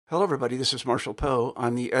Hello, everybody. This is Marshall Poe.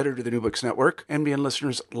 I'm the editor of the New Books Network. NBN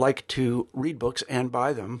listeners like to read books and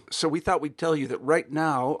buy them. So we thought we'd tell you that right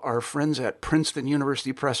now, our friends at Princeton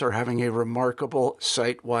University Press are having a remarkable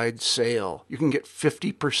site-wide sale. You can get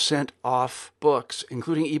 50% off books,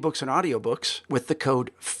 including ebooks and audiobooks, with the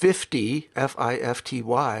code 50,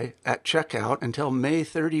 F-I-F-T-Y, at checkout until May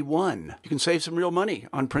 31. You can save some real money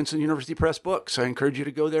on Princeton University Press books. I encourage you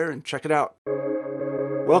to go there and check it out.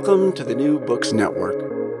 Welcome to the New Books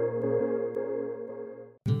Network.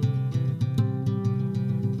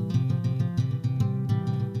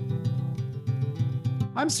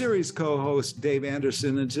 I'm series co-host Dave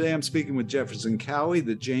Anderson, and today I'm speaking with Jefferson Cowie,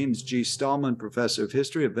 the James G. Stallman Professor of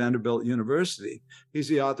History at Vanderbilt University. He's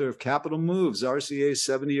the author of Capital Moves, RCA's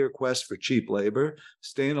 70-year quest for cheap labor,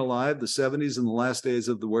 Staying Alive, the 70s and the Last Days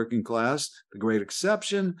of the Working Class, The Great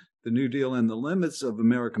Exception, The New Deal and the Limits of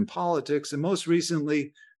American Politics, and most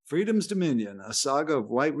recently, Freedom's Dominion, a saga of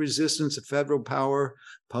white resistance to federal power,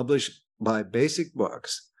 published by Basic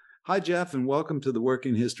Books. Hi, Jeff, and welcome to the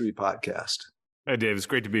Working History Podcast. Hi, Dave. It's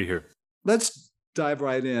great to be here. Let's dive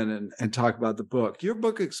right in and talk about the book. Your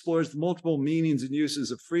book explores the multiple meanings and uses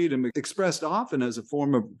of freedom, expressed often as a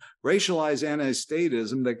form of racialized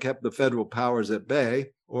anti-statism that kept the federal powers at bay,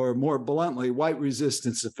 or more bluntly, white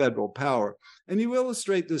resistance to federal power. And you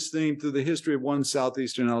illustrate this theme through the history of one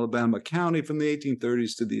southeastern Alabama county from the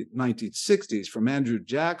 1830s to the 1960s, from Andrew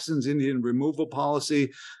Jackson's Indian removal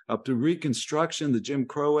policy up to Reconstruction, the Jim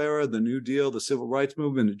Crow era, the New Deal, the Civil Rights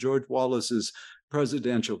Movement, and George Wallace's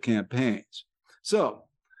presidential campaigns. So,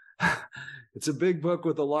 it's a big book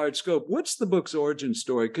with a large scope. What's the book's origin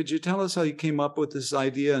story? Could you tell us how you came up with this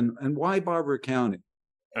idea and why Barbour County?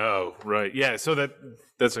 Oh, right. Yeah, so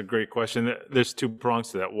that's a great question. There's two prongs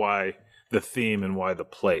to that. Why the theme and why the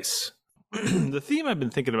place? The theme I've been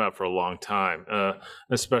thinking about for a long time,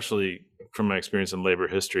 especially from my experience in labor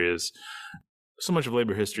history, is so much of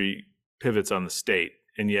labor history pivots on the state,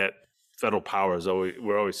 and yet federal power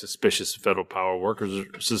we're always suspicious of federal power. Workers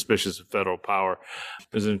are suspicious of federal power.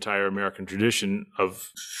 There's an entire American tradition of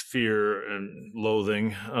fear and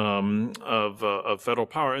loathing of federal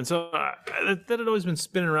power, and so that had always been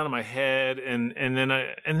spinning around in my head. And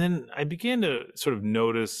then I began to sort of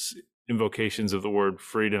notice invocations of the word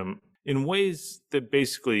freedom in ways that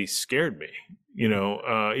basically scared me.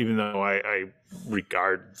 Even though I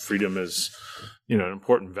regard freedom as an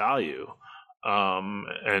important value.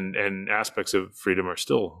 And aspects of freedom are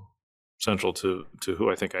still central to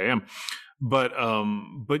who I think I am, but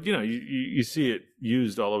you see it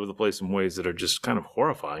used all over the place in ways that are just kind of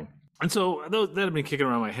horrifying. And so that had been kicking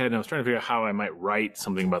around my head, and I was trying to figure out how I might write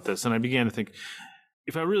something about this. And I began to think,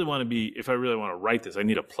 if I really want to write this, I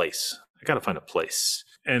need a place. I got to find a place.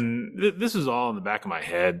 And this was all in the back of my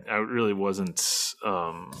head. I really wasn't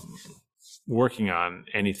working on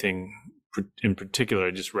anything in particular.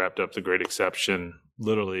 I just wrapped up The Great Exception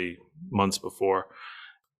literally months before.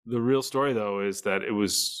 The real story, though, is that I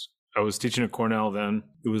was teaching at Cornell then.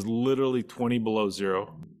 It was literally 20 below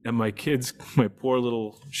zero. And my poor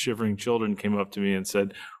little shivering children came up to me and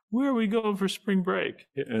said, "Where are we going for spring break?"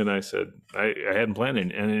 And I said, I hadn't planned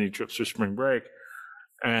any trips for spring break.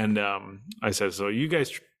 And I said, "So you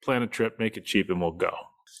guys plan a trip, make it cheap, and we'll go."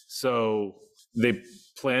 So they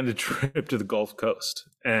planned a trip to the Gulf Coast,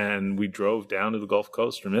 and we drove down to the Gulf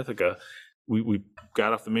Coast from Ithaca. We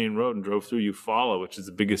got off the main road and drove through Eufaula, which is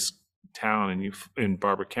the biggest town in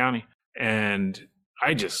Barbour County. And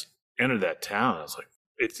I just entered that town. I was like,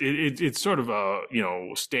 it's sort of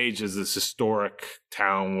staged as this historic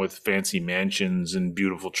town with fancy mansions and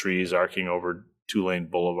beautiful trees arcing over two-lane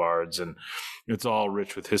boulevards, and it's all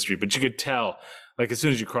rich with history. But you could tell, like, as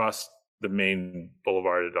soon as you cross the main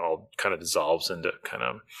boulevard, it all kind of dissolves into kind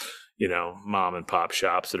of, mom and pop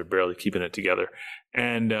shops that are barely keeping it together.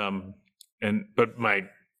 But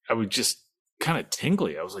I was just kind of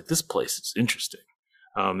tingly. I was like, this place is interesting.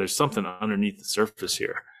 There's something underneath the surface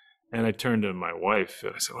here. And I turned to my wife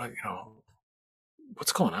and I said, well,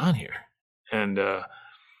 what's going on here? And I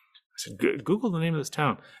said, Google the name of this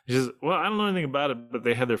town. She says, well, I don't know anything about it, but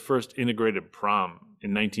they had their first integrated prom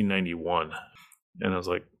in 1991. And I was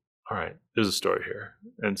like, all right, there's a story here.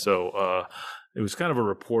 And so it was kind of a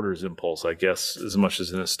reporter's impulse, I guess, as much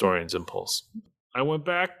as an historian's impulse. I went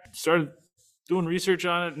back, started doing research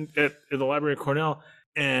on it at the library at Cornell,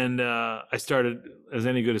 and I started, as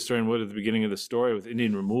any good historian would, at the beginning of the story with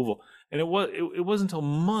Indian removal. And it wasn't until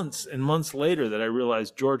months and months later that I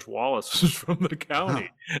realized George Wallace was from the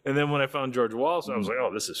county. And then when I found George Wallace, I was like,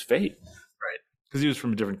 oh, this is fate, right? Because he was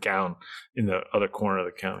from a different town in the other corner of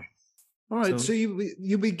the county. All right, so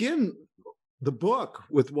you begin the book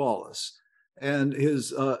with Wallace. And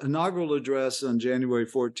his inaugural address on January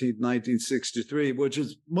 14th, 1963, which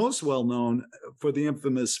is most well known for the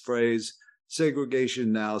infamous phrase,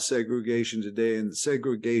 segregation now, segregation today, and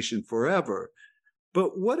segregation forever.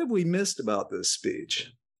 But what have we missed about this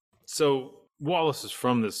speech? So Wallace is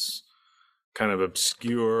from this kind of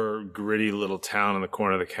obscure, gritty little town in the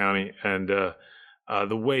corner of the county, and the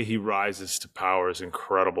way he rises to power is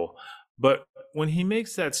incredible. But when he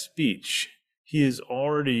makes that speech, he has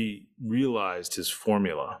already realized his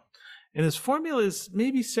formula. And his formula is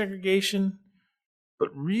maybe segregation, but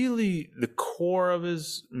really the core of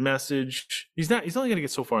his message, he's only going to get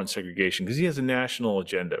so far in segregation because he has a national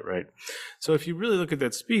agenda, right? So if you really look at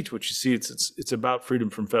that speech, what you see, it's about freedom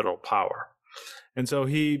from federal power. And so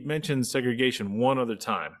he mentions segregation one other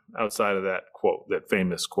time outside of that quote, that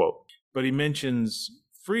famous quote. But he mentions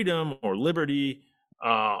freedom or liberty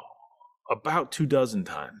about 24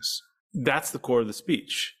 times. That's the core of the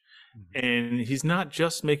speech. And he's not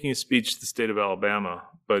just making a speech to the state of Alabama,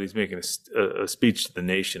 but he's making a speech to the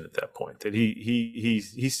nation at that point. That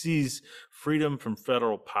he sees freedom from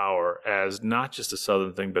federal power as not just a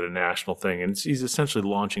Southern thing, but a national thing. And he's essentially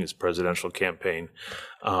launching his presidential campaign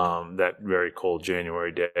that very cold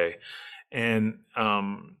January day. And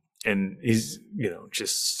he's,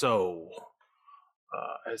 just so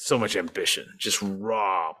much ambition, just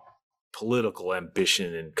raw political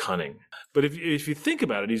ambition and cunning. But if you think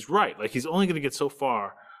about it, he's right. Like, he's only going to get so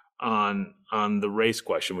far on the race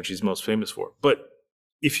question, which he's most famous for. But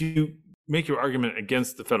if you make your argument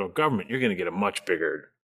against the federal government, you're going to get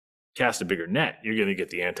cast a bigger net. You're going to get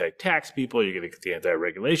the anti-tax people. You're going to get the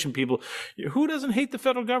anti-regulation people. Who doesn't hate the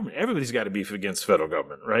federal government? Everybody's got to beef against the federal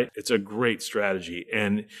government, right? It's a great strategy.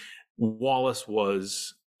 And Wallace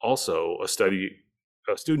was also a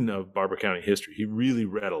student of Barber County history. He really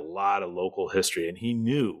read a lot of local history, and he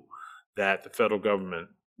knew that the federal government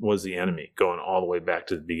was the enemy, going all the way back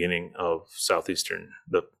to the beginning of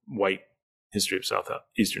the white history of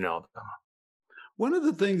southeastern Alabama. One of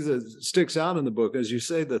the things that sticks out in the book, as you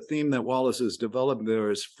say, the theme that Wallace has developed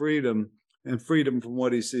there is freedom, and freedom from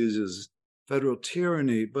what he sees as federal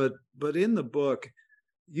tyranny. But in the book,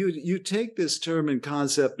 you take this term and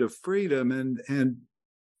concept of freedom and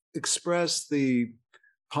express the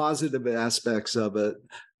positive aspects of it,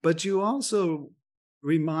 but you also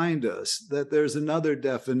remind us that there's another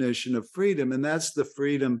definition of freedom, and that's the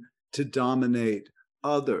freedom to dominate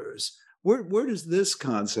others. Where does this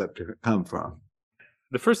concept come from?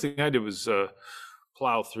 The first thing I did was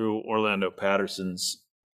plow through Orlando Patterson's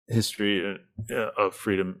history of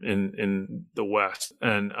freedom in the West,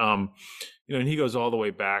 and and he goes all the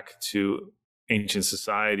way back to ancient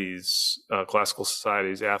societies, classical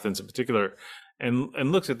societies, Athens in particular,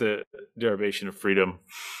 and looks at the derivation of freedom.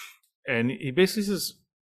 And he basically says,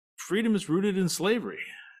 freedom is rooted in slavery,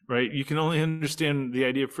 right? You can only understand the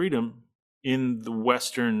idea of freedom in the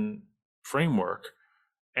Western framework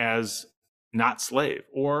as not slave.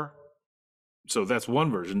 So that's one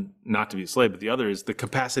version, not to be a slave, but the other is the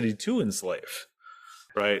capacity to enslave,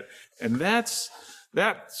 right? And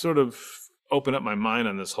that sort of opened up my mind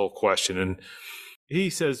on this whole question. And he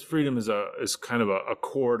says freedom is kind of a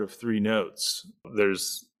chord of three notes.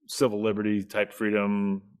 There's civil liberty type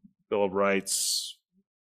freedom, Bill of Rights,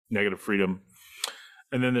 negative freedom.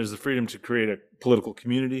 And then there's the freedom to create a political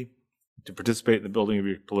community, to participate in the building of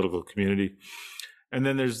your political community. And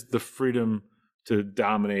then there's the freedom to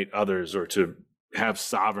dominate others or to have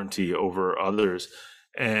sovereignty over others.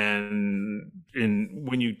 And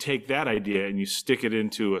when you take that idea and you stick it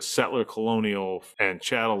into a settler colonial and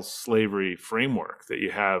chattel slavery framework that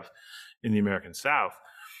you have in the American South,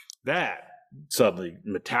 that suddenly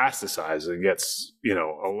metastasizes and gets,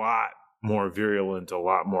 a lot more virulent, a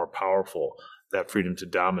lot more powerful, that freedom to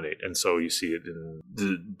dominate. And so you see it in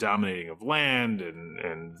the dominating of land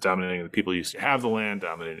and dominating of the people who used to have the land,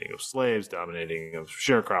 dominating of slaves, dominating of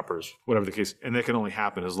sharecroppers, whatever the case. And that can only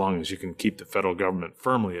happen as long as you can keep the federal government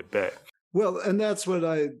firmly at bay. Well, and that's what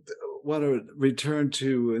I want to return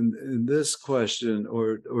to in this question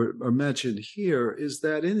or mention here, is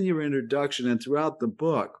that in your introduction and throughout the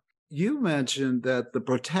book, you mentioned that the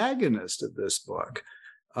protagonist of this book,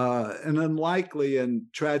 an unlikely and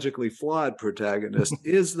tragically flawed protagonist,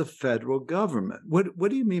 is the federal government. What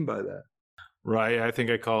do you mean by that? Right. I think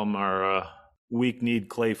I call him our weak-kneed,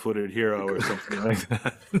 clay-footed hero or something like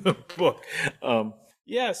that in the book.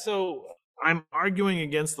 So I'm arguing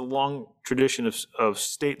against the long tradition of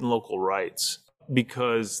state and local rights,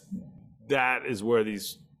 because that is where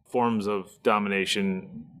these forms of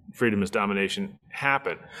domination, freedom as domination,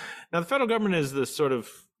 happen. Now, the federal government is this sort of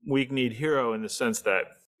weak-kneed hero in the sense that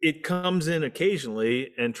it comes in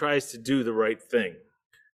occasionally and tries to do the right thing.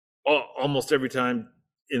 almost every time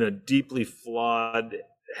in a deeply flawed,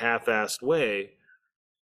 half-assed way.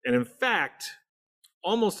 And in fact,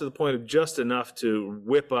 almost to the point of just enough to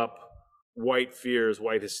whip up white fears,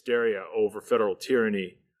 white hysteria over federal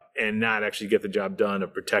tyranny, and not actually get the job done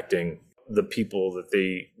of protecting the people that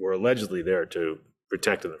they were allegedly there to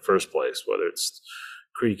protect in the first place, whether it's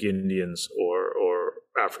Creek Indians or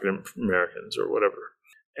African Americans or whatever.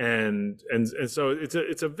 And so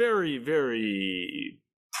it's a very, very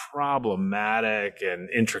problematic and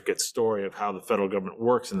intricate story of how the federal government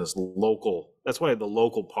works in this local. That's why the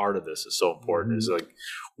local part of this is so important, is like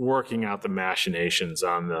working out the machinations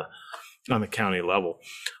on the county level.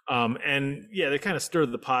 And yeah, they kind of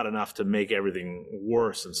stirred the pot enough to make everything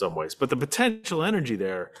worse in some ways. But the potential energy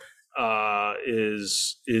there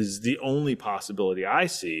is the only possibility I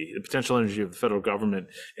see. The potential energy of the federal government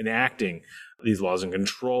enacting these laws and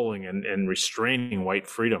controlling and restraining white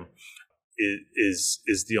freedom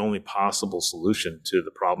is the only possible solution to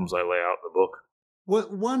the problems I lay out in the book.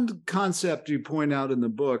 What one concept you point out in the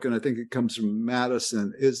book, and I think it comes from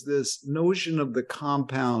Madison, is this notion of the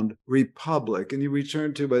compound republic, and you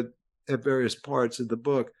return to it at various parts of the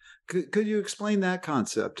book. Could you explain that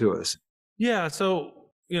concept to us? Yeah. So,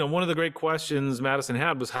 one of the great questions Madison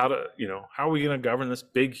had was how are we going to govern this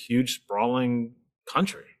big, huge, sprawling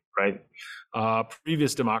country, right?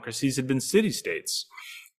 Previous democracies had been city-states.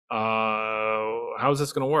 How is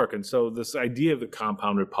this going to work? And so this idea of the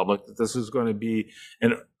compound republic, that this is going to be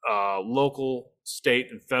an local, state,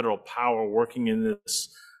 and federal power working in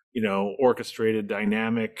this, orchestrated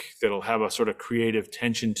dynamic that'll have a sort of creative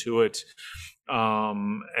tension to it,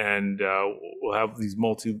 and we'll have these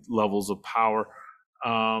multi-levels of power,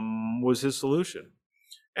 was his solution.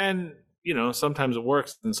 And, sometimes it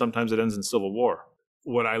works and sometimes it ends in civil war.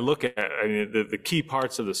 What I look at, the key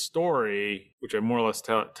parts of the story, which I more or less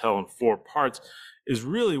tell in 4 parts, is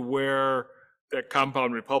really where that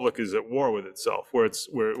compound republic is at war with itself, where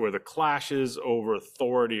the clashes over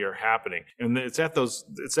authority are happening, and it's at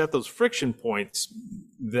those friction points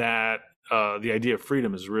that the idea of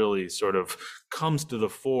freedom is really sort of comes to the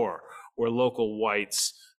fore, where local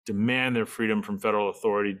whites demand their freedom from federal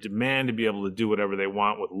authority, demand to be able to do whatever they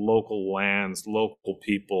want with local lands, local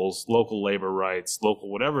peoples, local labor rights,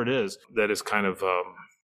 local whatever it is that is kind of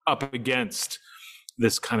up against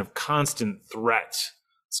this kind of constant threat,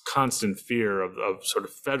 this constant fear of sort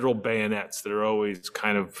of federal bayonets that are always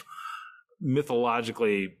kind of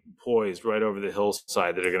mythologically poised right over the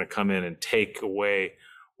hillside that are going to come in and take away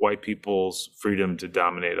white people's freedom to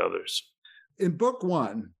dominate others. In book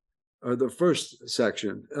 1, or the first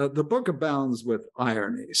section, the book abounds with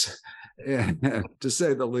ironies, to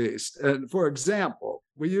say the least. And for example,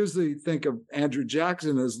 we usually think of Andrew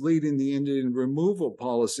Jackson as leading the Indian removal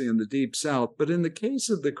policy in the Deep South, but in the case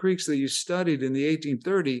of the Creeks that you studied in the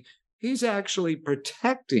 1830s, he's actually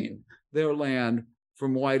protecting their land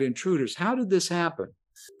from white intruders. How did this happen?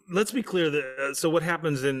 Let's be clear that so what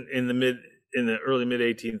happens in the early mid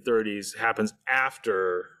 1830s happens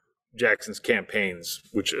after Jackson's campaigns,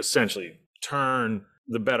 which essentially turn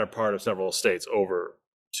the better part of several states over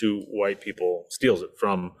to white people, steals it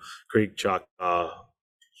from Creek, Choctaw,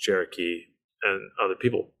 Cherokee, and other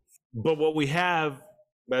people. But what we have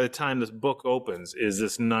by the time this book opens is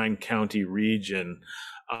this 9-county region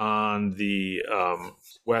on the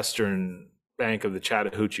western bank of the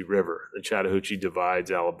Chattahoochee River. The Chattahoochee divides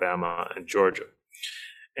Alabama and Georgia.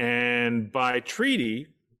 And by treaty,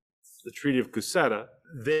 the Treaty of Cusseta,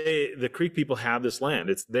 the Creek people have this land.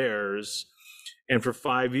 It's theirs. And for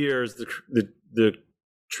 5 years, the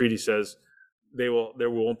treaty says there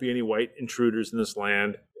won't be any white intruders in this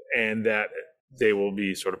land, and that they will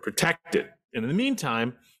be sort of protected. And in the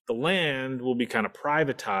meantime, the land will be kind of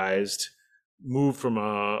privatized, moved from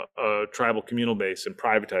a tribal communal base and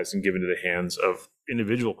privatized and given to the hands of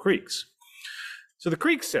individual Creeks. So the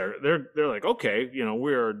Creeks, they're like, okay,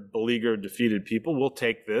 we're beleaguered, defeated people. We'll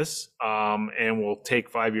take this, and we'll take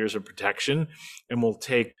 5 years of protection, and we'll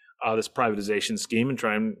take this privatization scheme and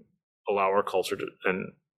try and allow our culture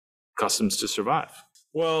and customs to survive.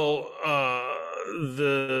 Well,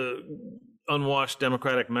 the unwashed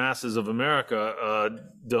democratic masses of America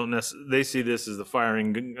they see this as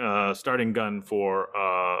the starting gun for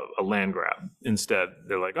a land grab. Instead,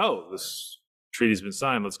 they're like, oh, this treaty's been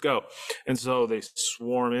signed, let's go. And so they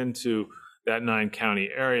swarm into that 9-county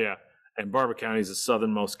area, and Barber County is the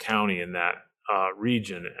southernmost county in that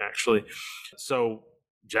region, actually. So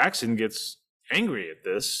Jackson gets angry at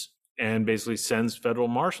this and basically sends federal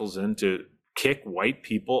marshals in to kick white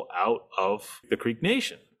people out of the Creek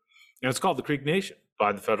Nation. And it's called the Creek Nation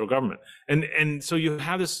by the federal government. And so you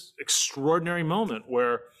have this extraordinary moment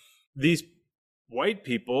where these white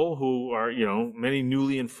people who are, many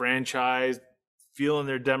newly enfranchised, feeling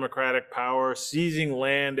their democratic power, seizing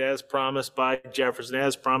land as promised by Jefferson,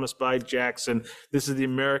 as promised by Jackson. This is the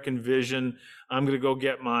American vision. I'm going to go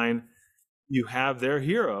get mine. You have their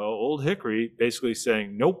hero, Old Hickory, basically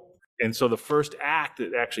saying, nope. And so the first act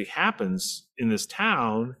that actually happens in this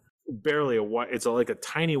town, it's like a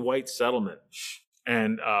tiny white settlement.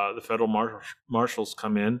 And the federal marshals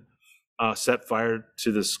come in, set fire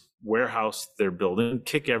to this warehouse they're building,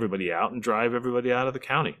 kick everybody out, and drive everybody out of the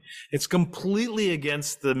county. It's completely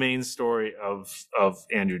against the main story of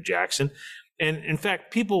Andrew Jackson. And in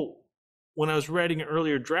fact, people, when I was writing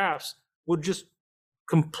earlier drafts, would just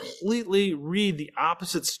completely read the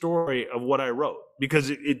opposite story of what I wrote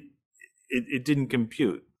because it didn't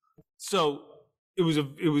compute. So it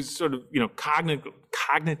was sort of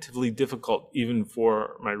cognitively difficult even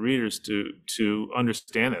for my readers to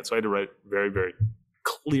understand that. So I had to write very, very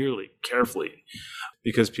clearly, carefully,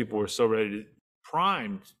 because people were so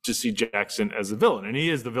primed to see Jackson as the villain, and he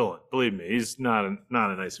is the villain. Believe me, he's not a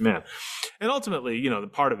nice man. And ultimately, the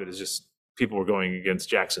part of it is just people were going against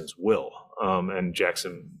Jackson's will, and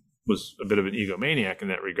Jackson was a bit of an egomaniac in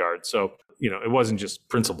that regard. So it wasn't just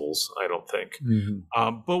principles, I don't think.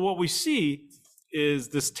 Mm-hmm. But what we see is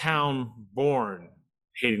this town born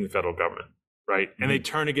hating the federal government, right? Mm-hmm. And they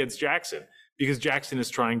turn against Jackson because Jackson is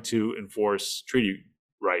trying to enforce treaty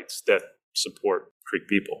rights that support Creek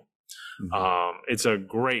people. Mm-hmm. It's a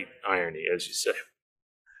great irony, as you say.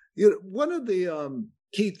 One of the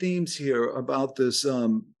key themes here about this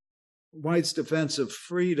whites' defense of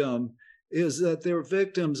freedom is that they're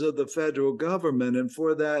victims of the federal government, and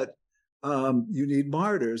for that, you need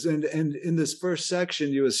martyrs. And in this first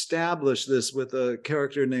section, you establish this with a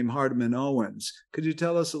character named Hardeman Owens. Could you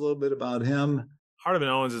tell us a little bit about him? Hardeman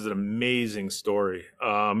Owens is an amazing story.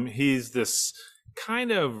 He's this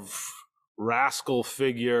kind of rascal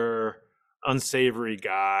figure, unsavory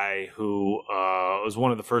guy who was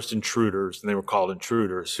one of the first intruders, and they were called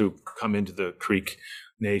intruders, who come into the Creek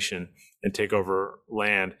Nation and take over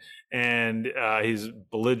land. And he's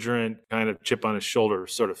belligerent, kind of chip on his shoulder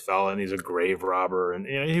sort of fella, and he's a grave robber, and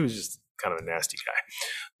he was just kind of a nasty guy.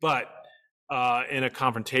 But in a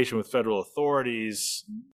confrontation with federal authorities,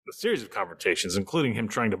 a series of confrontations, including him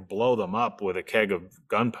trying to blow them up with a keg of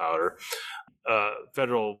gunpowder,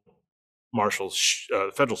 federal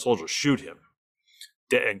soldiers shoot him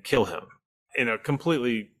and kill him in a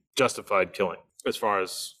completely justified killing, as far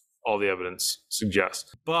as all the evidence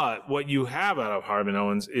suggests. But what you have out of Hardeman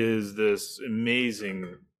Owens is this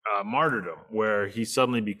amazing martyrdom, where he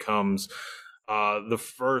suddenly becomes the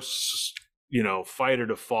first fighter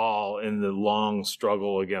to fall in the long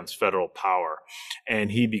struggle against federal power.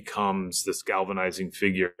 And he becomes this galvanizing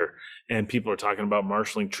figure. And people are talking about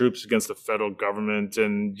marshaling troops against the federal government.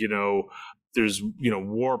 And, there's,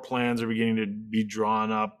 war plans are beginning to be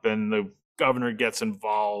drawn up, and the governor gets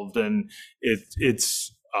involved. And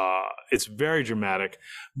it's very dramatic,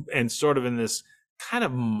 and sort of in this kind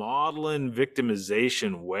of maudlin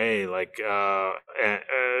victimization way, like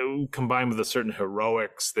combined with a certain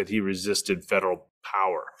heroics that he resisted federal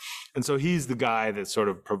power. And so he's the guy that sort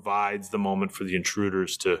of provides the moment for the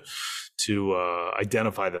intruders to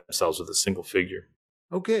identify themselves with a single figure.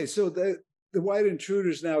 Okay, so the white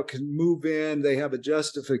intruders now can move in. They have a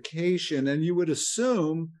justification, and you would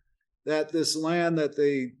assume that this land that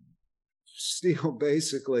they steal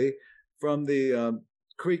basically from the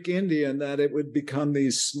Creek Indian, that it would become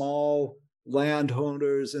these small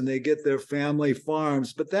landowners and they get their family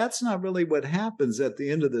farms. But that's not really what happens at the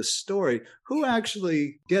end of this story. Who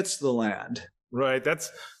actually gets the land? Right.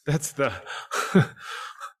 That's the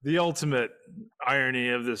the ultimate irony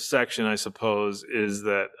of this section, I suppose, is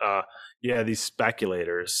that these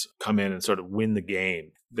speculators come in and sort of win the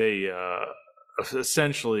game. They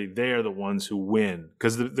essentially they are the ones who win,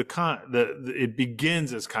 because it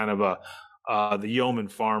begins as kind of the yeoman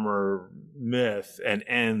farmer myth and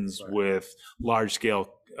ends with large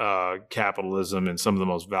scale capitalism and some of the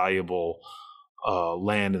most valuable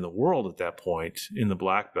land in the world at that point in the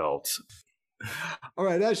Black Belt. All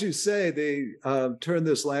right, as you say, they turn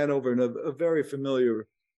this land over in a very familiar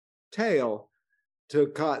tale to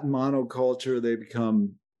cotton monoculture. They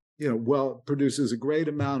become, produces a great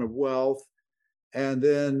amount of wealth, and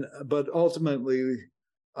then, but ultimately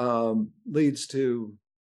leads to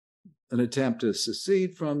an attempt to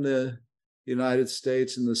secede from the United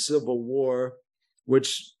States in the Civil War,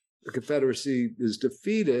 which the Confederacy is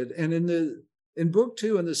defeated. And in book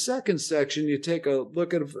 2, in the second section, you take a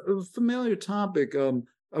look at a familiar topic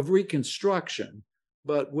of Reconstruction,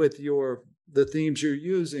 but with the themes you're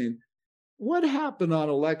using. what happened on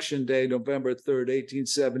Election Day, November 3rd,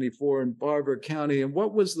 1874 in Barbour County, and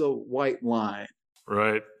what was the White Line?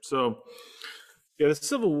 Right. So, yeah, the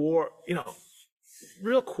Civil War,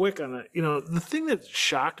 real quick on it, the thing that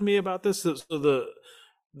shocked me about this is the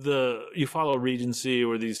you follow Regency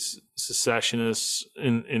or these secessionists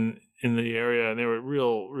in the area, and they were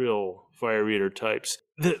real fire eater types.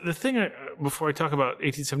 The thing, before I talk about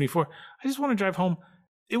 1874, I just want to drive home.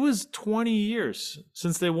 It was 20 years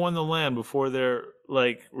since they won the land before they're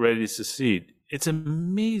like ready to secede. It's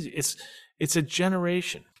amazing. It's a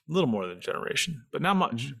generation, a little more than a generation, but not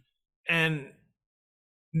much. Mm-hmm. And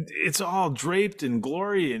it's all draped in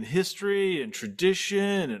glory and history and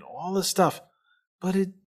tradition and all this stuff. But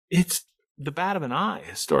it's the bat of an eye,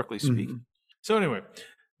 historically speaking. Mm-hmm. So anyway,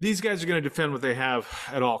 these guys are going to defend what they have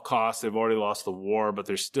at all costs. They've already lost the war, but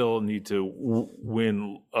they still need to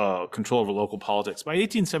win control over local politics. By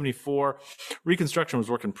 1874, Reconstruction was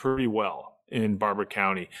working pretty well in Barbour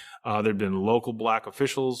County. There'd been local black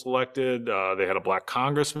officials elected. They had a black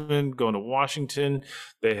congressman going to Washington.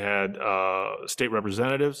 They had state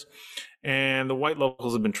representatives. And the white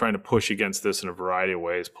locals have been trying to push against this in a variety of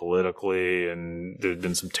ways politically, and there'd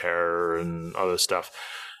been some terror and other stuff.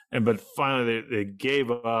 But finally, they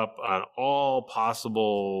gave up on all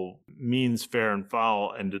possible means, fair and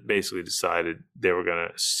foul, and basically decided they were going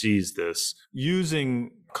to seize this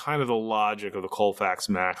using kind of the logic of the Colfax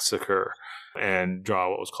Massacre and draw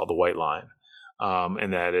what was called the White Line.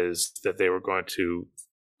 And that is that they were going to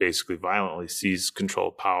basically violently seize control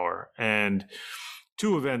of power. And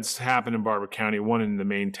two events happened in Barbour County, one in the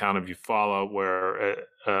main town of Eufaula, where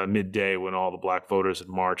at midday, when all the black voters had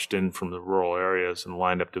marched in from the rural areas and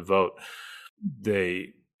lined up to vote,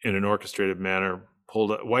 they, in an orchestrated manner,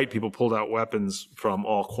 white people pulled out weapons from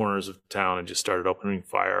all corners of town and just started opening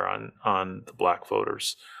fire on the black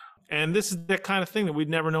voters. And this is that kind of thing that we'd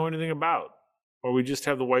never know anything about, or we just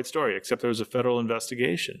have the white story, except there was a federal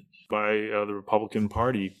investigation by the Republican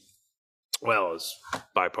Party. Well, it's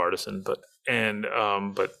bipartisan, but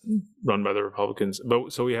run by the Republicans.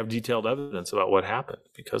 But so we have detailed evidence about what happened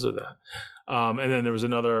because of that. And then there was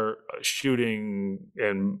another shooting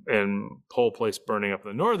and pole place burning up in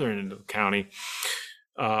the northern end of the county,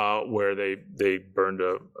 where they burned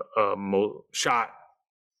shot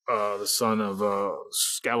the son of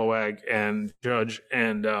Scalawag and Judge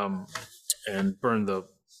and burned the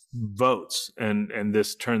votes, and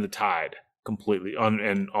this turned the tide completely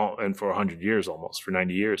and for 100 years, almost for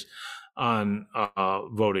 90 years, on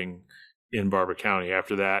voting in Barbour County.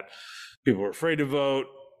 After that, people were afraid to vote.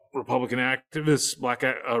 Republican activists, black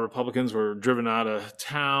Republicans, were driven out of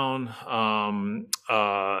town,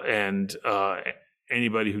 and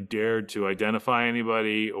anybody who dared to identify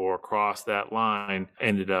anybody or cross that line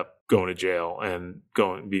ended up going to jail and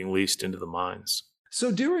being leased into the mines.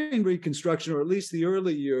 So during Reconstruction, or at least the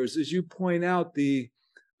early years, as you point out, the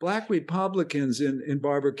black Republicans in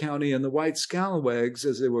Barbour County and the white scalawags,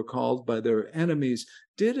 as they were called by their enemies,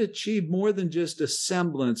 did achieve more than just a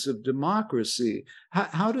semblance of democracy.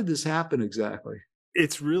 How did this happen exactly?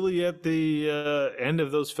 It's really at the end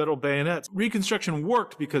of those federal bayonets. Reconstruction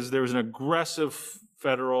worked because there was an aggressive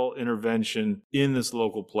federal intervention in this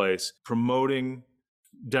local place, promoting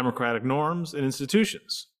democratic norms and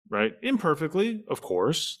institutions, right? Imperfectly, of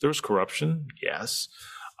course. There was corruption, yes,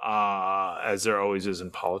 as there always is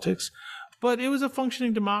in politics. But it was a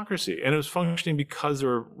functioning democracy, and it was functioning because there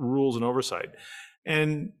were rules and oversight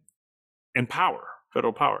and power,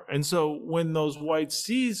 federal power. And so when those whites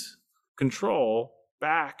seize control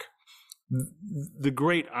back, the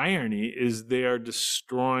great irony is they are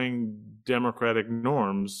destroying democratic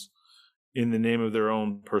norms in the name of their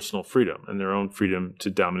own personal freedom and their own freedom to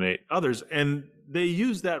dominate others. And they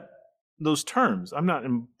use those terms. I'm not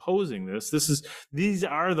imposing this. These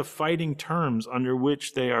are the fighting terms under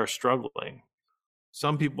which they are struggling.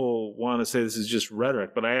 Some people want to say this is just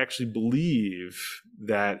rhetoric, but I actually believe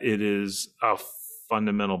that it is a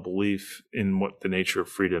fundamental belief in what the nature of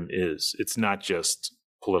freedom is. It's not just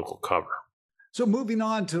political cover. So moving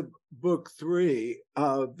on to book 3,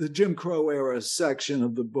 the Jim Crow era section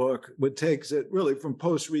of the book, which takes it really from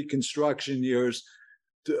post-Reconstruction years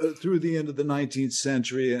through the end of the 19th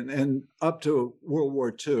century and up to World War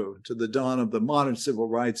II, to the dawn of the modern civil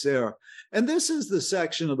rights era. And this is the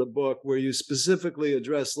section of the book where you specifically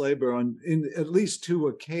address labor in at least 2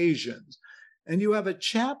 occasions. And you have a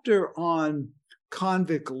chapter on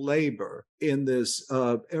convict labor in this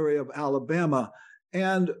area of Alabama.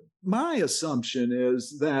 And my assumption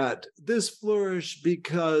is that this flourished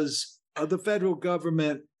because the federal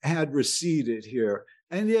government had receded here.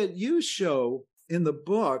 And yet you show in the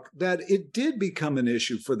book that it did become an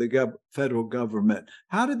issue for the federal government.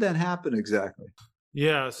 How did that happen exactly?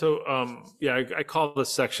 Yeah, so I call this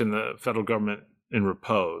section the federal government in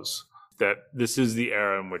repose. That this is the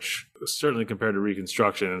era in which, certainly compared to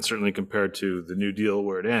Reconstruction and certainly compared to the New Deal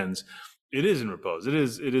where it ends, it is in repose. It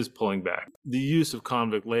is pulling back. The use of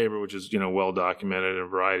convict labor, which is well documented in a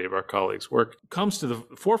variety of our colleagues' work, comes to the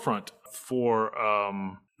forefront for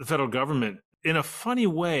the federal government in a funny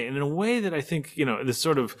way, and in a way that I think this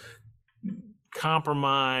sort of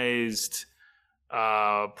compromised,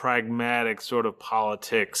 pragmatic sort of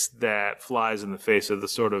politics that flies in the face of the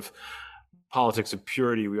sort of politics of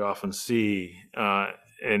purity we often see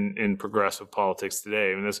in progressive politics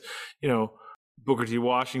today. I mean, this, Booker T.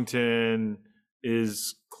 Washington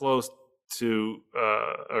is close to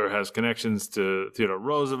or has connections to Theodore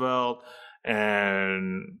Roosevelt,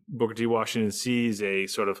 and Booker T. Washington sees a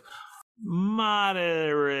sort of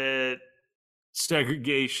moderate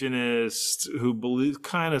segregationist who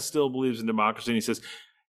still believes in democracy, and he says,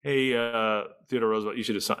 "Hey, Theodore Roosevelt,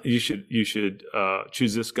 you should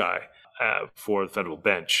choose this guy for the federal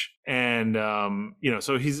bench." And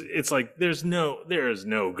so it's like there is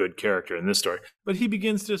no good character in this story, but he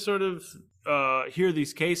begins to sort of hear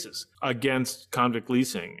these cases against convict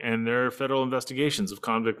leasing, and there are federal investigations of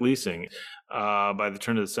convict leasing by the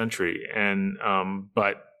turn of the century. And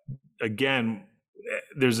but again,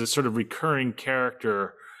 there's a sort of recurring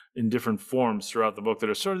character in different forms throughout the book that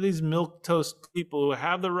are sort of these milquetoast people who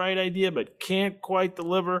have the right idea but can't quite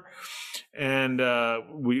deliver. And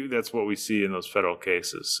that's what we see in those federal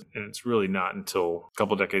cases. And it's really not until a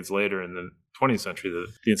couple decades later in the 20th century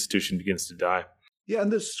that the institution begins to die. Yeah,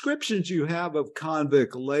 and the descriptions you have of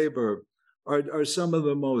convict labor are some of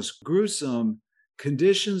the most gruesome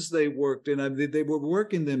conditions they worked in. I mean, they were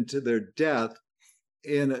working them to their death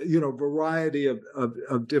in a variety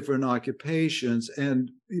of different occupations and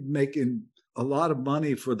making a lot of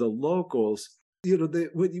money for the locals.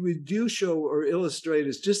 What you do show or illustrate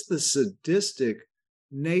is just the sadistic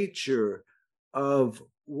nature of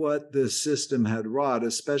what the system had wrought,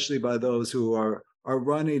 especially by those who are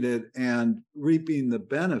running it and reaping the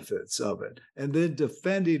benefits of it, and then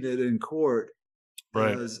defending it in court,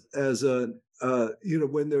 right, as a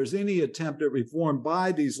when there's any attempt at reform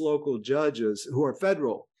by these local judges who are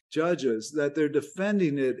federal judges, that they're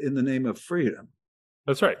defending it in the name of freedom.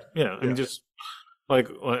 That's right. Yeah, I mean, just like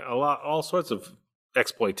all sorts of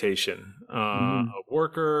exploitation of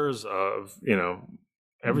workers, of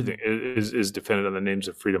everything is defended on the names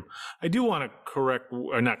of freedom. I do want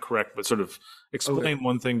to not correct, but sort of explain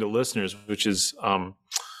one thing to listeners, which is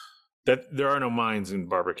that there are no mines in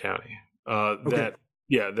Barber County. That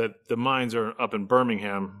the mines are up in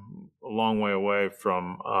Birmingham, a long way away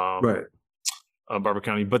from Barber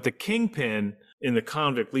County. But the kingpin in the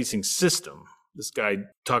convict leasing system, this guy,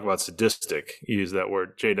 talk about sadistic, he used that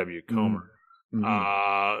word, J.W. Comer,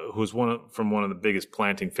 who's from one of the biggest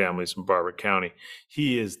planting families in Barber County.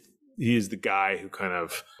 He is the guy who kind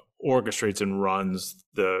of orchestrates and runs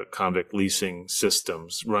the convict leasing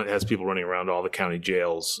systems, has people running around all the county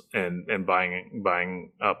jails and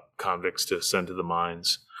buying up convicts to send to the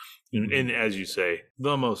mines. And as you say,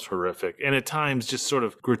 the most horrific and at times just sort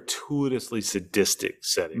of gratuitously sadistic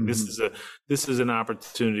setting. This is an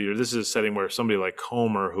opportunity, or this is a setting where somebody like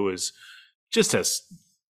Comer, who just has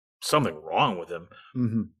something wrong with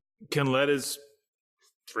him, can let his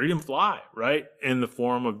freedom fly, right, in the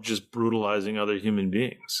form of just brutalizing other human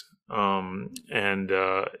beings. And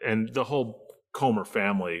the whole Comer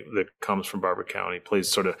family that comes from Barber County plays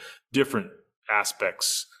sort of different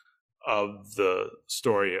aspects of the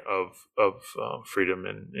story of freedom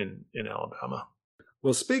in Alabama.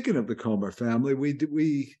 Well, speaking of the Comer family,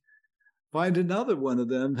 we find another one of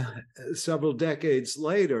them several decades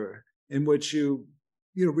later, in which you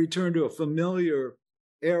return to a familiar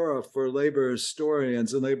era for labor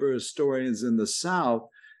historians and labor historians in the South.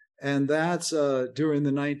 And that's during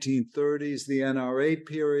the 1930s, the NRA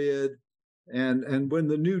period, and when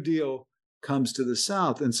the New Deal comes to the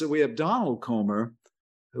South. And so we have Donald Comer,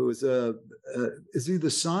 who is is he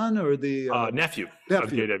the son or the nephew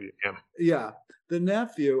of J.W.? Yeah, the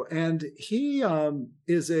nephew. And he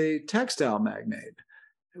is a textile magnate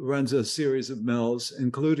who runs a series of mills,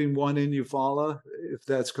 including one in Eufaula, if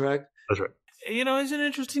that's correct. That's right. It's an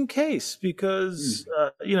interesting case because,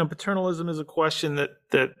 paternalism is a question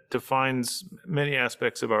that defines many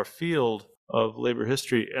aspects of our field of labor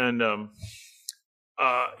history. And, and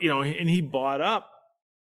he bought up,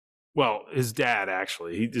 well, his dad,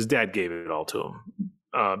 actually. His dad gave it all to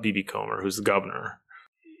him, B.B. Comer, who's the governor.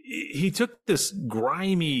 He took this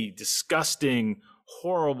grimy, disgusting,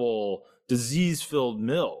 horrible, disease-filled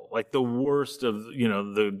mill, like the worst of,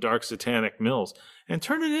 the dark satanic mills, and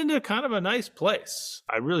turn it into kind of a nice place.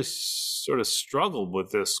 I really sort of struggled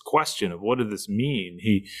with this question of what did this mean?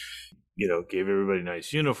 He, gave everybody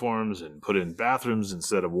nice uniforms and put in bathrooms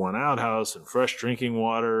instead of one outhouse, and fresh drinking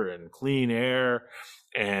water and clean air,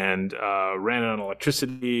 and ran it on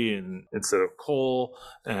electricity and instead of coal,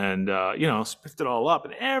 and spiffed it all up,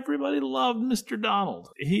 and everybody loved Mr. Donald.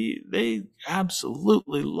 They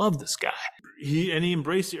absolutely loved this guy. He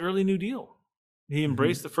embraced the early New Deal. He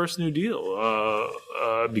embraced the first New Deal.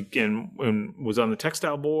 Began when was on the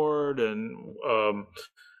textile board and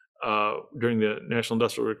during the National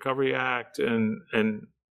Industrial Recovery Act and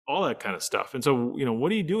all that kind of stuff. And so, what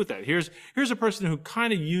do you do with that? Here's a person who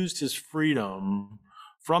kind of used his freedom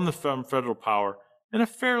from the federal power in a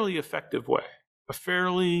fairly effective way, a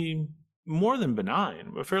fairly more than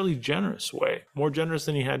benign, a fairly generous way, more generous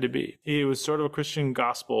than he had to be. He was sort of a Christian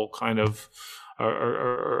gospel kind of,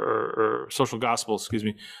 or social gospel,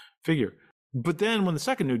 figure. But then when the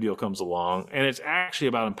second New Deal comes along, and it's actually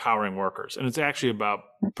about empowering workers, and it's actually about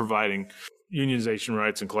providing unionization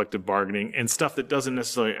rights and collective bargaining and stuff that doesn't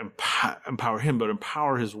necessarily empower him, but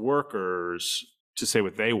empower his workers to say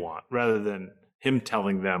what they want rather than him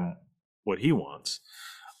telling them what he wants.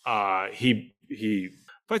 He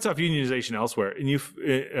fights off unionization elsewhere, and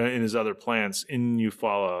in his other plans, and you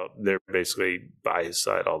follow. They're basically by his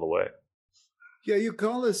side all the way. Yeah, you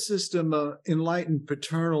call this system enlightened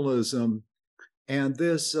paternalism, and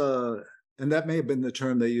this, and that may have been the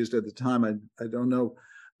term they used at the time. I don't know,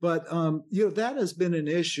 but that has been an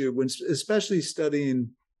issue when, especially studying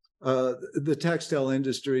the textile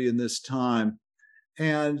industry in this time.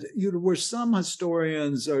 And where some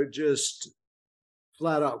historians are just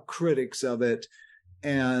flat out critics of it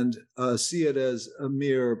and see it as a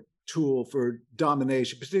mere tool for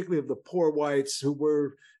domination, particularly of the poor whites who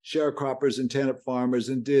were sharecroppers and tenant farmers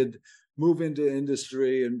and did move into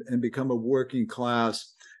industry and become a working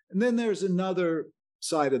class. And then there's another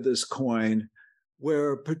side of this coin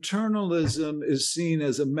where paternalism is seen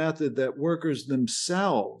as a method that workers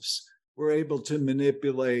themselves were able to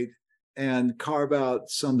manipulate and carve out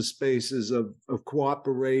some spaces of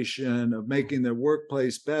cooperation, of making their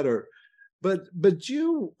workplace better. But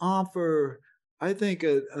you offer, I think,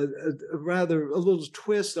 a little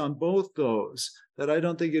twist on both those that I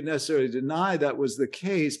don't think you necessarily deny that was the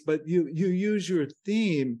case, but you use your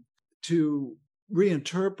theme to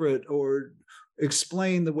reinterpret or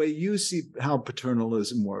explain the way you see how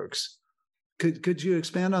paternalism works. Could you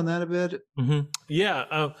expand on that a bit? Mm-hmm.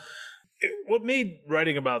 Yeah. What made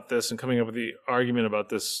writing about this and coming up with the argument about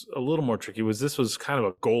this a little more tricky was this was kind of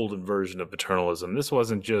a golden version of paternalism. This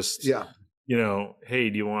wasn't just, hey,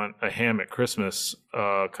 do you want a ham at Christmas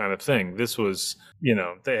kind of thing. This was,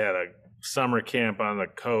 they had a summer camp on the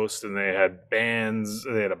coast and they had bands.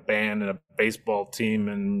 They had a band and a baseball team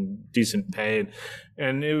and decent pay.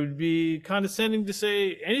 And it would be condescending to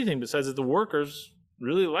say anything besides that the workers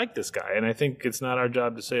really like this guy. And I think it's not our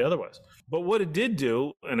job to say otherwise. But what it did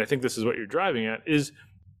do, and I think this is what you're driving at, is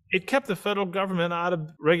it kept the federal government out of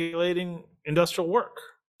regulating industrial work.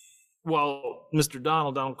 While Mr.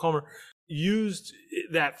 Donald Comer, used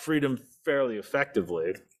that freedom fairly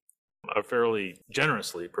effectively, or fairly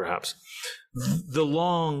generously, perhaps. The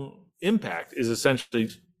long impact is essentially,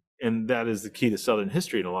 and that is the key to Southern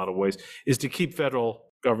history in a lot of ways, is to keep federal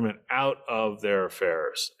government out of their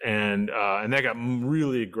affairs. And that got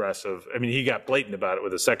really aggressive. I mean, he got blatant about it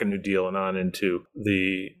with the Second New Deal and on into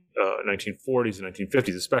the 1940s and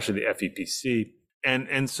 1950s, especially the FEPC.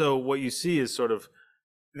 And so what you see is sort of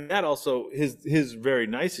that also, his very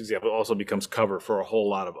nice example also becomes cover for a whole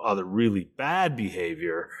lot of other really bad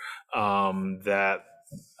behavior that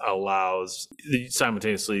allows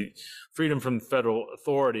simultaneously freedom from federal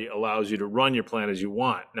authority allows you to run your plant as you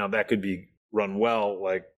want. Now that could be run well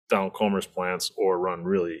like Donald Comer's plants or run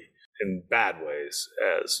really in bad ways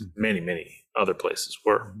as many, many other places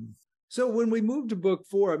were. So when we move to book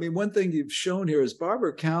 4, I mean, one thing you've shown here is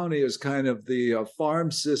Barbour County is kind of the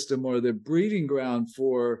farm system or the breeding ground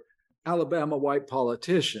for Alabama white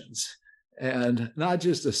politicians. And not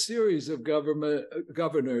just a series of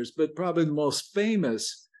governors, but probably the most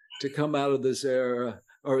famous to come out of this era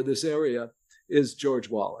or this area is George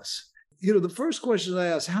Wallace. The first question I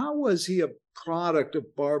asked, how was he a product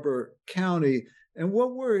of Barbour County and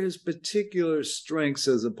what were his particular strengths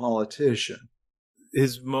as a politician?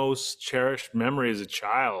 His most cherished memory as a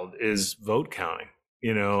child is vote counting.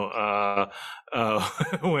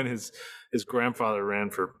 When his grandfather ran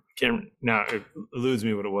for, now it eludes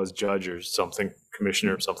me what it was, judge or something,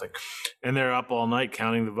 commissioner or something, and they're up all night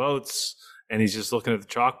counting the votes, and he's just looking at the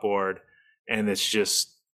chalkboard, and it's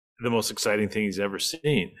just the most exciting thing he's ever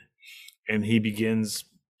seen. And he begins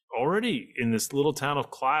already in this little town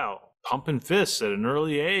of Clio, pumping fists at an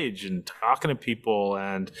early age and talking to people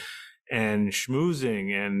and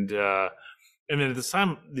schmoozing. And then at the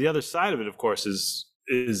time, the other side of it, of course, is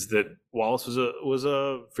that Wallace was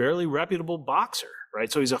a fairly reputable boxer,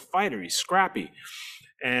 right? So he's a fighter, he's scrappy.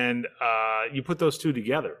 And you put those two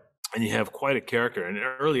together and you have quite a character. And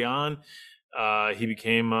early on, he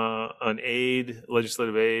became an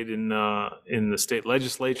legislative aide in the state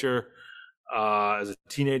legislature as a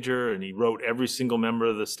teenager, and he wrote every single member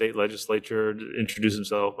of the state legislature to introduce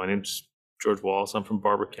himself. My name's George Wallace. I'm from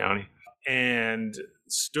Barber County, and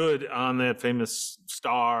stood on that famous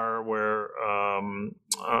star where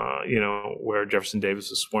where Jefferson Davis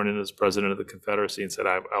was sworn in as president of the Confederacy and said,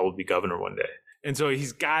 "I will be governor one day." And so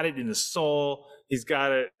he's got it in his soul. He's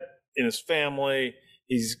got it in his family.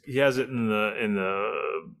 He has it in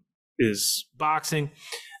his boxing,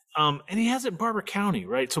 and he has it in Barber County,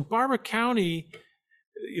 right? So Barber County,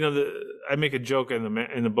 I make a joke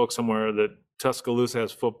in the book somewhere that Tuscaloosa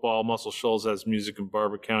has football, Muscle Shoals has music, and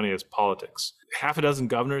Barber County has politics. Half a dozen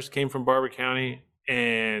governors came from Barber County,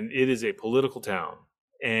 and it is a political town.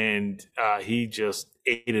 And he just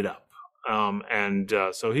ate it up.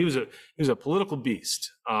 So he was a political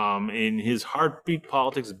beast in his heartbeat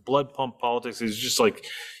politics, blood pump politics. He's just like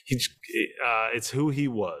it's who he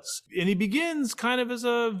was. And he begins kind of as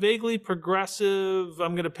a vaguely progressive.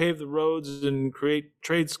 I'm going to pave the roads and create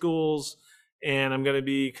trade schools, and I'm going to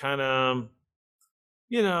be kind of,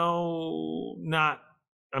 I'm not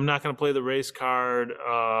going to play the race card.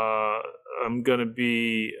 I'm going to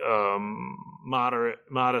be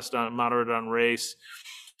moderate on race.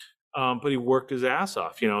 But he worked his ass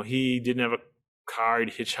off. He didn't have a car. He'd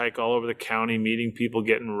hitchhike all over the county, meeting people,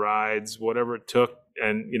 getting rides, whatever it took,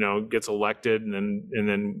 and gets elected, and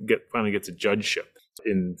then finally gets a judgeship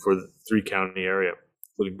for the 3-county area,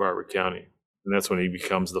 including Barber County, and that's when he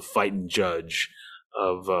becomes the fighting judge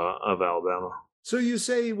of Alabama. So you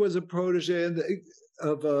say he was a protege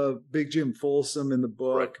of Big Jim Folsom in the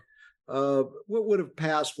book. Right. What would have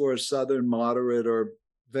passed for a Southern moderate or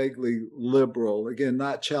vaguely liberal? Again,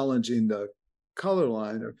 not challenging the color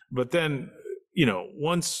line. But then,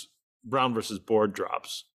 once Brown versus Board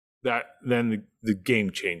drops, then the game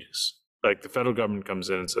changes. Like the federal government comes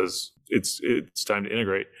in and says it's time to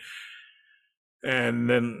integrate, and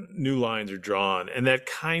then new lines are drawn, and that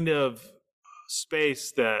kind of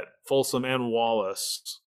space that Folsom and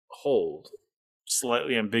Wallace hold,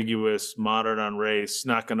 slightly ambiguous, moderate on race.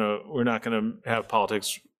 We're not gonna have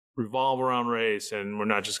politics revolve around race, and we're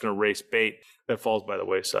not just going to race bait. That falls by the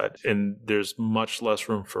wayside, and there's much less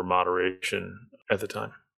room for moderation at the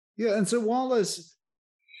time. Yeah, and so Wallace,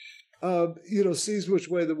 sees which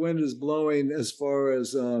way the wind is blowing as far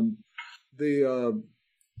as the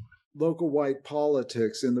local white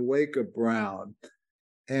politics in the wake of Brown.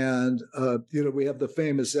 And, we have the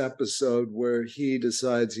famous episode where he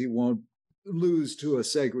decides he won't lose to a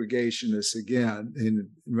segregationist again in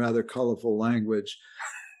rather colorful language.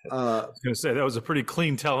 I was going to say that was a pretty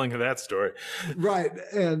clean telling of that story. Right.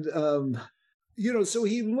 And, so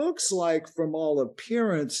he looks like, from all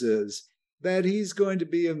appearances, that he's going to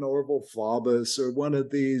be an Orval Faubus or one of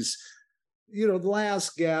these, the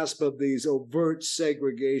last gasp of these overt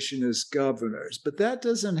segregationist governors. But that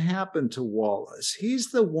doesn't happen to Wallace. He's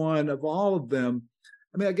the one of all of them.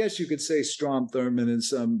 I mean, I guess you could say Strom Thurmond in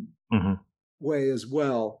some way as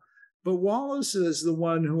well. But Wallace is the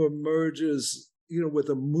one who emerges with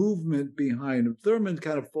a movement behind him. Thurmond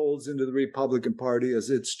kind of folds into the Republican Party as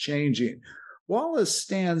it's changing. Wallace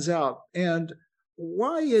stands out. And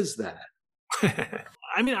why is that?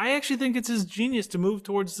 I mean, I actually think it's his genius to move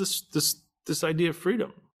towards this idea of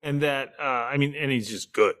freedom. And that, and he's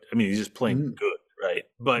just good. I mean, he's just plain good, right?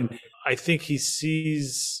 But I think he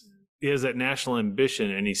has that national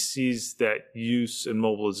ambition, and he sees that use and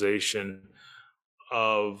mobilization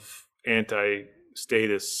of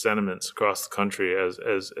anti-statist sentiments across the country as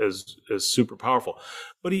super powerful.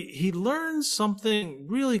 But he learns something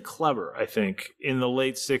really clever, I think, in the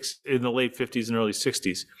late 50s and early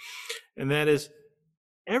 60s, and that is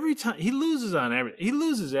every time he loses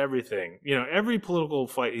everything. Every political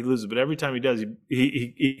fight he loses, but every time he does,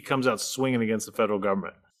 he comes out swinging against the federal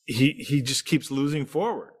government. He just keeps losing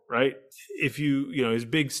forward, right? If his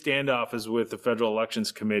big standoff is with the Federal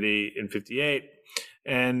Elections Committee in 58,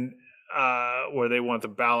 and where they want the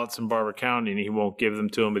ballots in Barber County, and he won't give them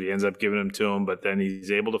to him, but he ends up giving them to him. But then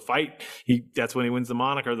he's able to fight. That's when he wins the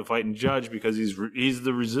moniker, the fighting judge, because he's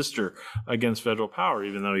the resistor against federal power,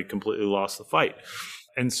 even though he completely lost the fight.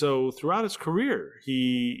 And so throughout his career,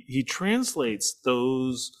 he translates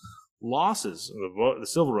those losses of the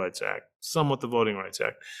Civil Rights Act, somewhat the Voting Rights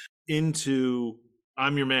Act, into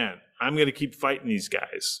I'm your man. I'm going to keep fighting these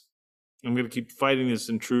guys. I'm going to keep fighting this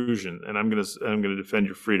intrusion, and I'm going to defend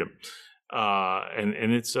your freedom.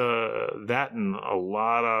 And it's that and a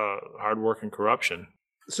lot of hard work and corruption.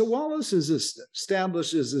 So Wallace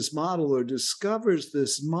establishes this model, or discovers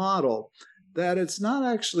this model, that it's not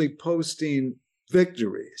actually posting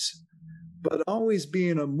victories, but always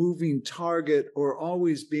being a moving target, or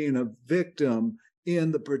always being a victim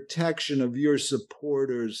in the protection of your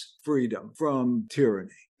supporters' freedom from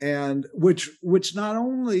tyranny. And which not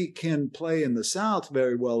only can play in the South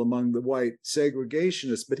very well among the white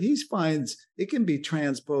segregationists, but he finds it can be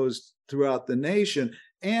transposed throughout the nation.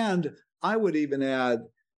 And I would even add,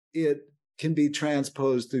 it can be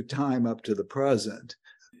transposed through time up to the present.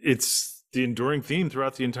 It's the enduring theme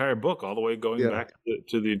throughout the entire book, all the way going back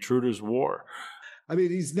to the Intruders' War. I mean,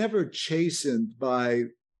 he's never chastened by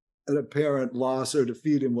an apparent loss or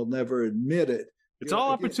defeat, and will never admit it. It's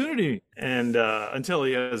all opportunity, and until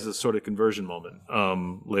he has a sort of conversion moment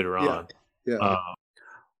later on. Yeah.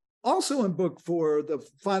 Also in book 4, the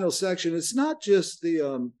final section, it's not just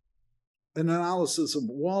the an analysis of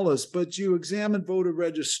Wallace, but you examine voter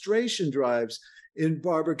registration drives in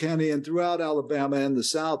Barbour County and throughout Alabama and the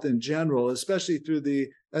South in general, especially through the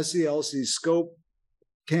SCLC Scope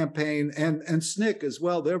campaign and SNCC as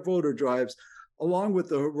well, their voter drives, along with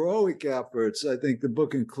the heroic efforts, I think the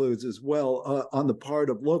book includes as well, on the part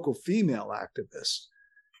of local female activists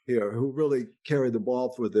here who really carry the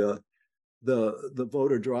ball for the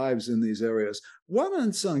voter drives in these areas. One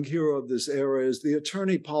unsung hero of this era is the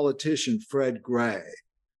attorney politician Fred Gray,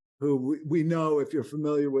 who we know, if you're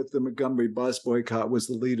familiar with the Montgomery bus boycott, was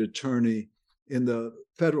the lead attorney in the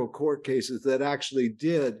federal court cases that actually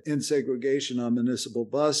did end segregation on municipal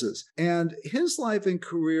buses. And his life and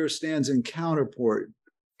career stands in counterpart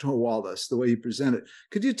to Wallace, the way he presented.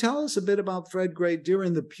 Could you tell us a bit about Fred Gray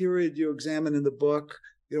during the period you examine in the book?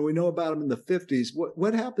 You know, we know about him in the 50s.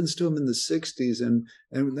 What happens to him in the 60s and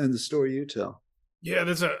the story you tell? Yeah,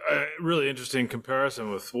 that's a really interesting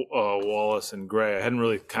comparison with Wallace and Gray. I hadn't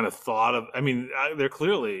really kind of thought of, they're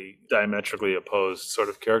clearly diametrically opposed sort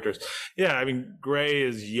of characters. Yeah, I mean, Gray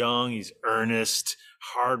is young, he's earnest,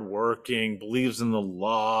 hardworking, believes in the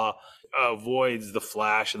law, avoids the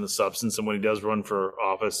flash and the substance. And when he does run for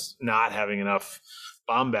office, not having enough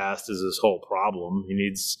bombast is his whole problem. He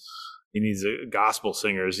needs gospel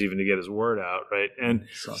singers even to get his word out, right? And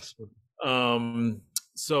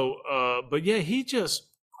but yeah, he just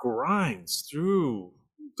grinds through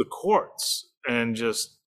the courts and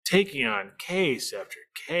just taking on case after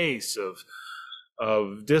case of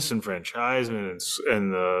disenfranchisement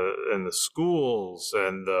and the schools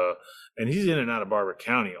and he's in and out of Barbour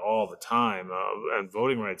County all the time, and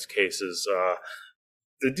voting rights cases.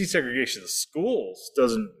 The desegregation of the schools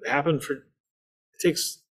doesn't happen it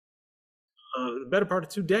takes the better part of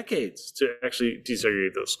 2 decades to actually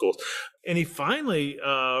desegregate those schools. And he finally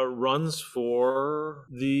runs for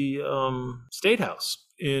the state house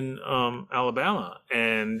in Alabama,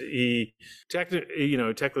 and he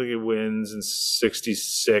technically wins in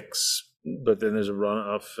 66, but then there's a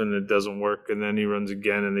runoff and it doesn't work, and then he runs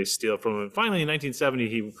again and they steal from him. And finally, in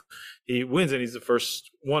 1970, he wins, and he's the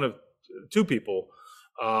first one of 2 people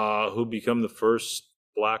who become the first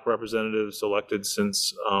Black representatives elected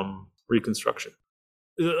since Reconstruction.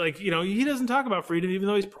 Like, he doesn't talk about freedom, even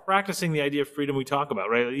though he's practicing the idea of freedom we talk about,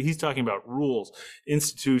 right? He's talking about rules,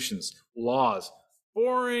 institutions, laws,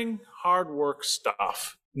 boring, hard work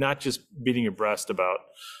stuff, not just beating your breast about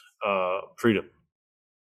freedom.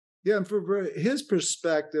 Yeah, and from his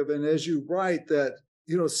perspective, and as you write, that,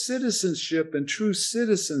 citizenship and true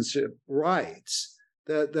citizenship rights,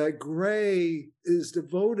 that Gray is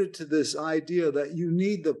devoted to this idea that you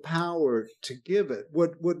need the power to give it.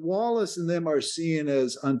 What Wallace and them are seeing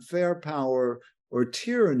as unfair power or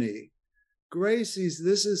tyranny, Gray sees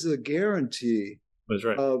this as a guarantee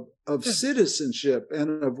of citizenship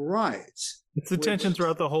and of rights. It's the tension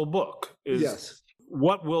throughout the whole book. Yes.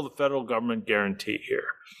 What will the federal government guarantee here?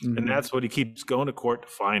 Mm-hmm. And that's what he keeps going to court to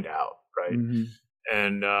find out, right? Mm-hmm.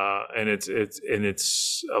 And it's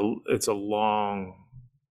a long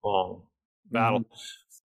battle.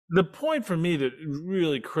 Mm-hmm. The point for me that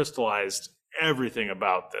really crystallized everything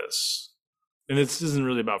about this, and this isn't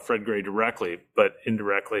really about Fred Gray directly, but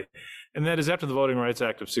indirectly, and that is after the Voting Rights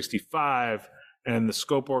Act of 65, and the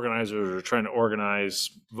Scope organizers are trying to organize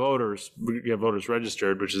voters, get voters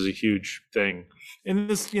registered, which is a huge thing. And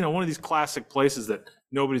this, one of these classic places that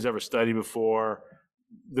nobody's ever studied before.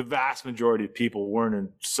 The vast majority of people weren't in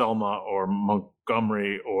Selma or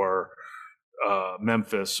Montgomery or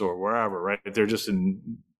Memphis or wherever, right? They're just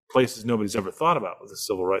in places nobody's ever thought about with the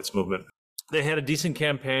civil rights movement. They had a decent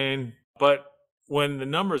campaign, but when the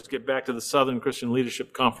numbers get back to the Southern Christian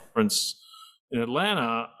Leadership Conference in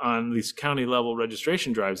Atlanta on these county level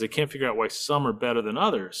registration drives, they can't figure out why some are better than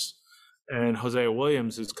others. And Hosea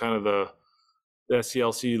Williams is kind of the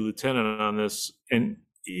SCLC lieutenant on this, and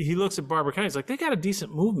he looks at Barber County. He's like, they got a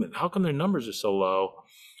decent movement. How come their numbers are so low?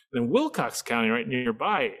 And then Wilcox County, right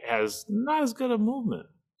nearby, has not as good a movement,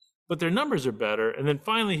 but their numbers are better. And then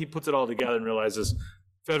finally, he puts it all together and realizes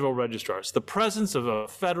federal registrars, the presence of a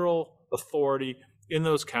federal authority in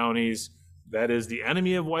those counties that is the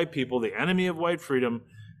enemy of white people, the enemy of white freedom,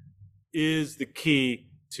 is the key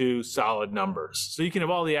to solid numbers. So you can have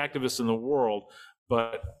all the activists in the world,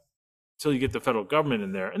 but until you get the federal government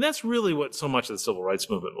in there. And that's really what so much of the civil rights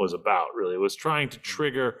movement was about, really. It was trying to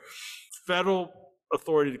trigger federal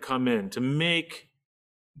authority to come in to make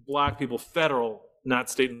Black people federal, not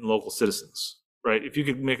state and local citizens, right? If you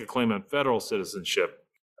could make a claim on federal citizenship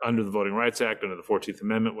under the Voting Rights Act, under the 14th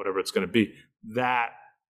Amendment, whatever it's going to be, that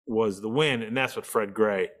was the win. And that's what Fred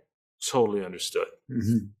Gray totally understood.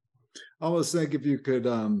 Mm-hmm. I almost think if you could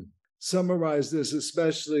summarize this,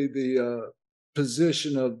 especially the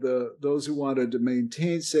position of those who wanted to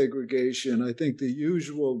maintain segregation, I think the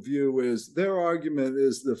usual view is their argument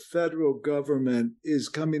is the federal government is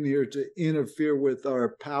coming here to interfere with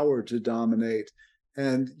our power to dominate.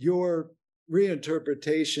 And your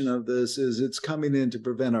reinterpretation of this is it's coming in to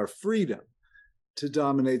prevent our freedom to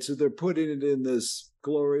dominate. So they're putting it in this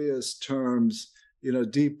glorious terms,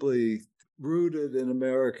 deeply rooted in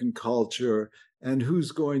American culture. And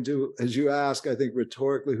who's going to, as you ask, I think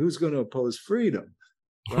rhetorically, who's going to oppose freedom?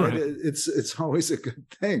 Right? It's always a good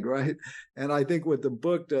thing, right? And I think what the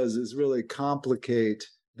book does is really complicate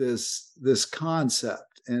this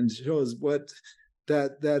concept and shows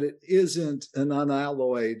that it isn't an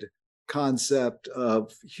unalloyed concept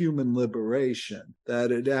of human liberation,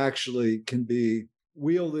 that it actually can be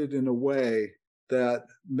wielded in a way that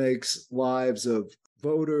makes lives of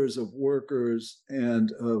voters, of workers,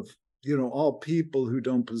 and of all people who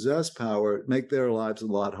don't possess power, make their lives a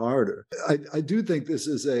lot harder. I do think this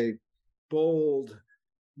is a bold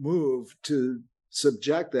move to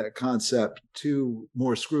subject that concept to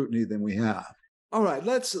more scrutiny than we have. All right,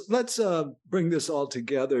 let's bring this all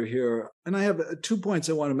together here. And I have 2 points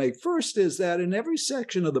I want to make. First is that in every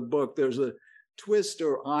section of the book, there's a twist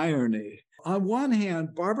or irony. On one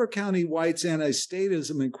hand, Barber County whites'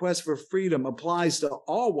 anti-statism and quest for freedom applies to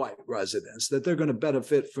all white residents, that they're going to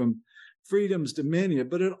benefit from freedom's dominion,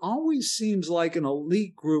 but it always seems like an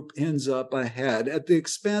elite group ends up ahead at the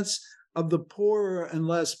expense of the poorer and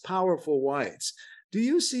less powerful whites. Do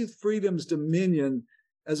you see freedom's dominion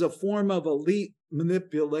as a form of elite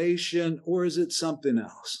manipulation, or is it something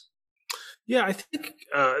else? Yeah, I think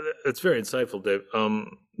that's very insightful, Dave.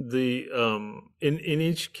 In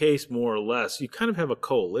each case, more or less, you kind of have a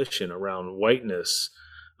coalition around whiteness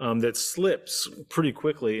that slips pretty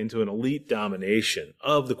quickly into an elite domination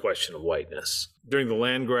of the question of whiteness. During the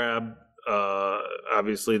land grab,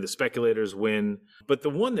 obviously the speculators win. But the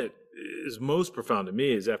one that is most profound to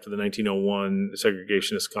me is after the 1901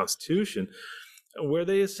 segregationist constitution, where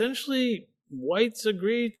they essentially, whites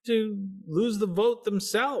agreed to lose the vote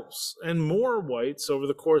themselves, and more whites over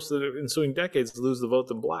the course of the ensuing decades lose the vote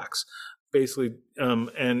than blacks, basically,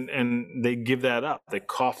 and they give that up, they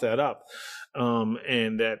cough that up,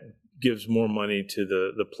 and that gives more money to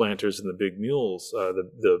the planters and the big mules,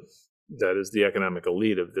 that is the economic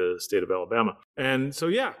elite of the state of Alabama. And so,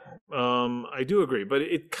 I do agree, but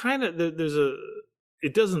it kind of,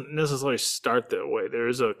 it doesn't necessarily start that way. There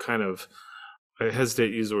is a kind of, I hesitate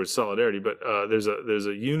to use the word solidarity, but there's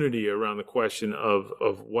a unity around the question of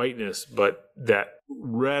whiteness, but that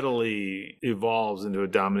readily evolves into a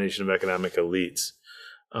domination of economic elites.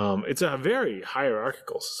 It's a very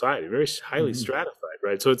hierarchical society, very highly stratified,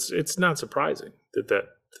 right? So it's not surprising that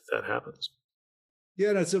happens.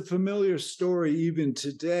 Yeah, and it's a familiar story even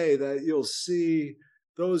today that you'll see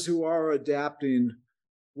those who are adapting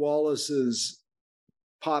Wallace's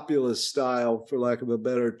populist style, for lack of a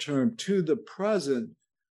better term, to the present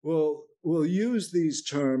will use these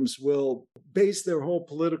terms, will base their whole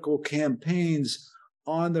political campaigns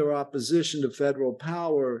on their opposition to federal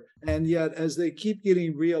power. And yet, as they keep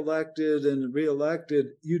getting reelected,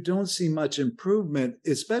 you don't see much improvement,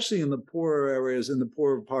 especially in the poorer areas, in the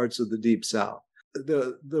poorer parts of the Deep South.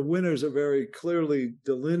 The winners are very clearly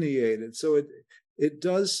delineated. So it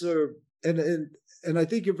does serve, and I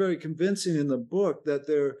think you're very convincing in the book that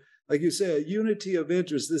there, like you say, a unity of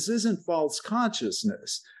interest. This isn't false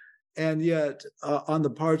consciousness, and yet on the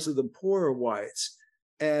parts of the poorer whites,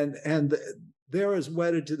 and they're as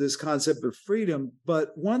wedded to this concept of freedom.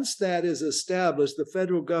 But once that is established, the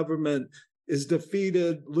federal government is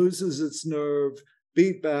defeated, loses its nerve,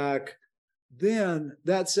 beat back, then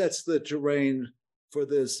that sets the terrain for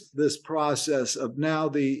this process of now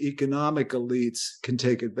the economic elites can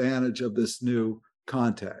take advantage of this new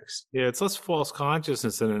context. Yeah, it's less false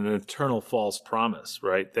consciousness than an eternal false promise,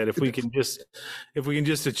 right? That if we can just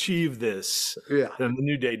achieve this, then the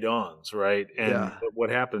new day dawns, right? And what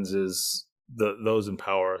happens is those in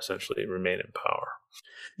power essentially remain in power.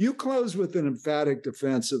 You close with an emphatic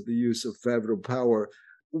defense of the use of federal power.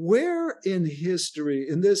 Where in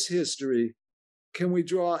this history, can we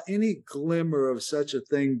draw any glimmer of such a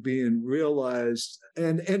thing being realized?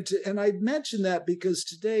 And I mention that because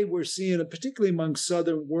today we're seeing, particularly among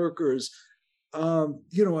Southern workers, a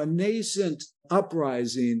nascent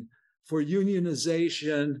uprising for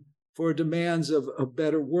unionization, for demands of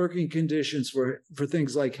better working conditions, for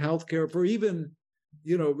things like healthcare, for even,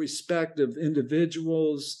 respect of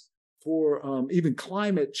individuals, for even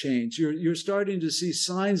climate change. You're starting to see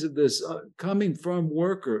signs of this coming from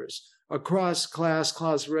workers across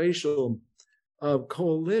class racial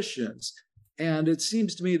coalitions. And it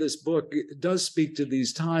seems to me this book does speak to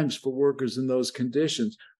these times for workers in those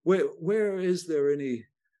conditions. Where is there any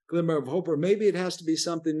glimmer of hope? Or maybe it has to be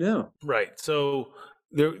something new. Right. So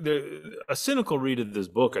a cynical read of this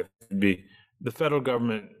book, I think, would be the federal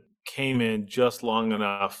government came in just long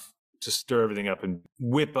enough to stir everything up and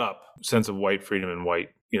whip up a sense of white freedom and white,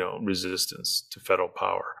 resistance to federal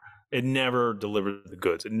power. It never delivered the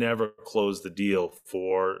goods. It never closed the deal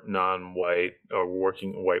for non-white or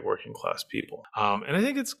working class people. And I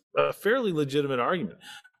think it's a fairly legitimate argument.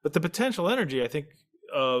 But the potential energy, I think,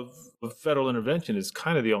 of federal intervention is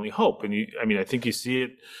kind of the only hope. And I think you see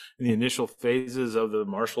it in the initial phases of the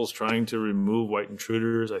marshals trying to remove white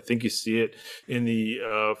intruders. I think you see it in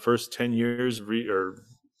the first 10 years or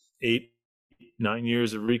 8-9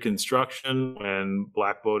 years of Reconstruction when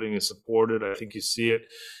black voting is supported. I think you see it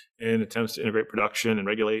in attempts to integrate production and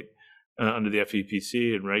regulate under the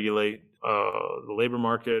FEPC and regulate the labor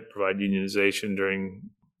market, provide unionization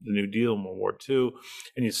during the New Deal and World War II.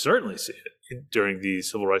 And you certainly see it during the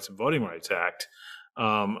Civil Rights and Voting Rights Act.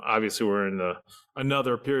 Obviously, we're in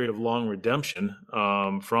another period of long redemption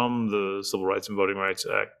from the Civil Rights and Voting Rights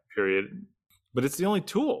Act period. But it's the only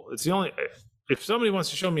tool. If somebody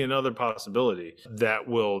wants to show me another possibility that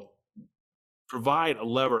will provide a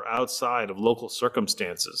lever outside of local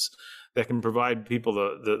circumstances that can provide people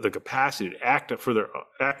the capacity to act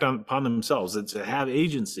upon themselves, and to have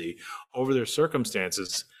agency over their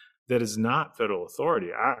circumstances, that is not federal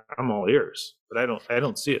authority, I'm all ears. But I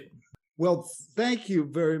don't see it. Well, thank you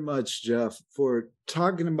very much, Jeff, for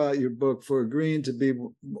talking about your book, for agreeing to be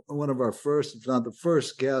one of our first, if not the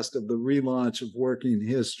first guest of the relaunch of Working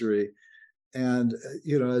History. And,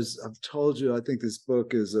 as I've told you, I think this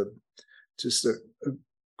book is just a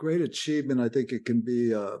great achievement. I think it can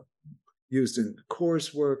be used in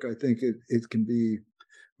coursework. I think it can be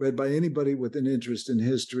read by anybody with an interest in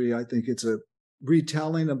history. I think it's a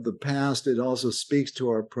retelling of the past. It also speaks to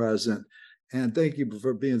our present. And thank you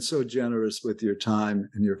for being so generous with your time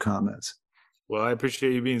and your comments. Well, I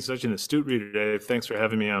appreciate you being such an astute reader, Dave. Thanks for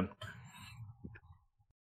having me on.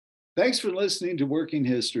 Thanks for listening to Working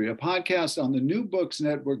History, a podcast on the New Books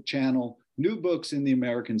Network channel, New Books in the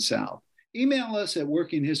American South. Email us at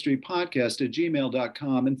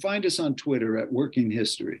workinghistorypodcast@gmail.com and find us on Twitter at Working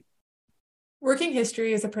History. Working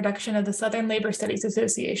History is a production of the Southern Labor Studies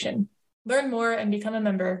Association. Learn more and become a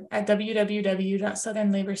member at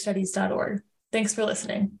www.southernlaborstudies.org. Thanks for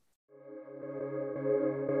listening.